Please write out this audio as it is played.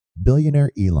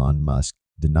Billionaire Elon Musk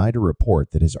denied a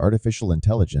report that his artificial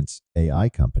intelligence AI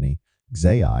company,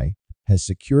 Xai, has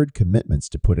secured commitments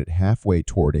to put it halfway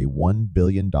toward a $1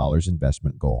 billion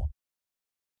investment goal.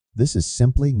 "This is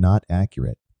simply not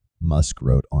accurate," Musk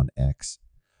wrote on X,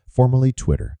 formerly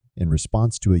Twitter, in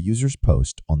response to a user's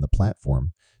post on the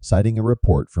platform citing a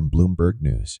report from Bloomberg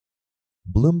News.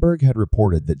 Bloomberg had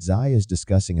reported that Xai is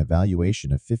discussing a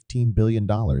valuation of $15 billion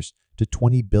to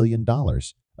 $20 billion,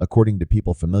 according to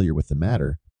people familiar with the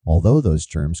matter, although those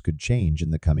terms could change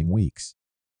in the coming weeks.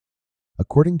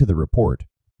 According to the report,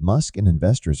 Musk and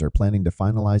investors are planning to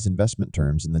finalize investment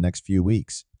terms in the next few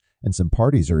weeks, and some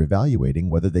parties are evaluating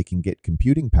whether they can get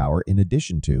computing power in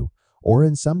addition to, or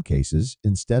in some cases,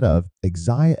 instead of,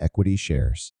 Xai equity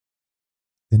shares.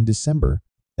 In December,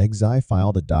 Xai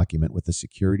filed a document with the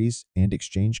Securities and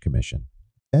Exchange Commission,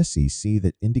 SEC,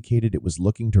 that indicated it was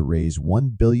looking to raise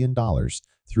 $1 billion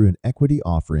through an equity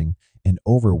offering, and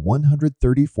over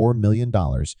 $134 million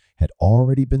had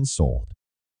already been sold.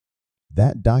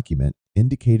 That document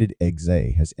indicated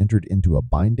Xai has entered into a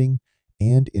binding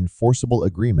and enforceable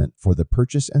agreement for the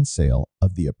purchase and sale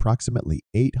of the approximately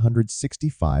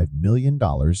 $865 million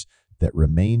that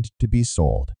remained to be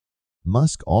sold.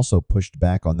 Musk also pushed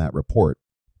back on that report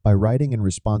by writing in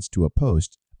response to a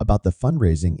post about the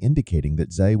fundraising indicating that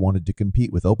Xai wanted to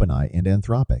compete with OpenAI and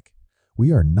Anthropic.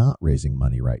 "We are not raising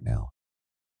money right now."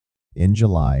 In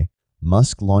July,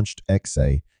 Musk launched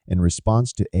Xai in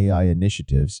response to AI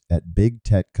initiatives at big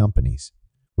tech companies,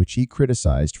 which he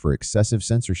criticized for excessive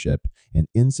censorship and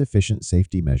insufficient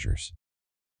safety measures.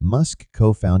 Musk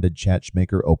co-founded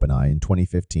ChatGPT OpenAI in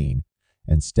 2015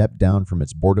 and stepped down from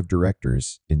its board of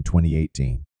directors in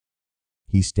 2018.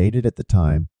 He stated at the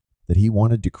time that he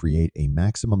wanted to create a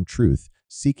maximum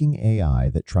truth-seeking AI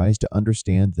that tries to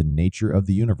understand the nature of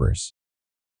the universe.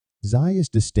 Xai is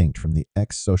distinct from the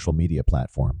X social media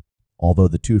platform, although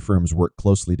the two firms work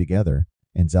closely together,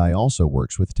 and Xai also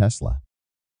works with Tesla.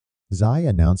 Xai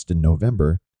announced in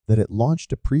November that it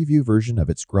launched a preview version of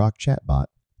its Grok chatbot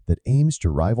that aims to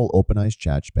rival OpenAI's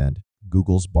ChatGPT,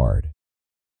 Google's Bard.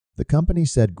 The company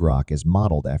said Grok is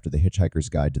modeled after The Hitchhiker's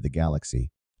Guide to the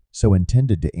Galaxy, so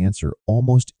intended to answer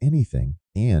almost anything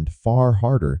and, far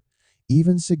harder,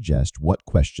 even suggest what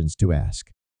questions to ask.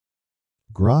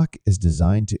 Grok is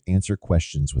designed to answer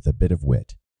questions with a bit of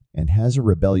wit and has a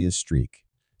rebellious streak,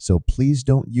 so please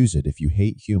don't use it if you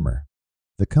hate humor.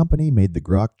 The company made the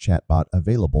Grok chatbot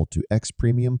available to X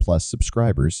Premium Plus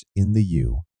subscribers in the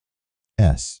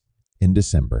U.S. in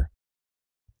December.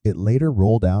 It later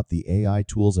rolled out the AI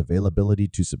tool's availability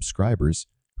to subscribers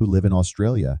who live in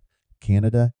Australia,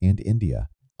 Canada, and India,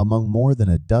 among more than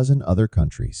a dozen other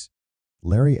countries.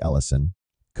 Larry Ellison,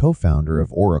 co-founder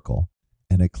of Oracle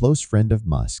and a close friend of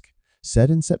Musk, said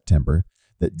in September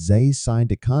that Xai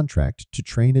signed a contract to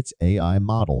train its AI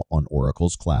model on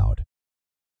Oracle's cloud.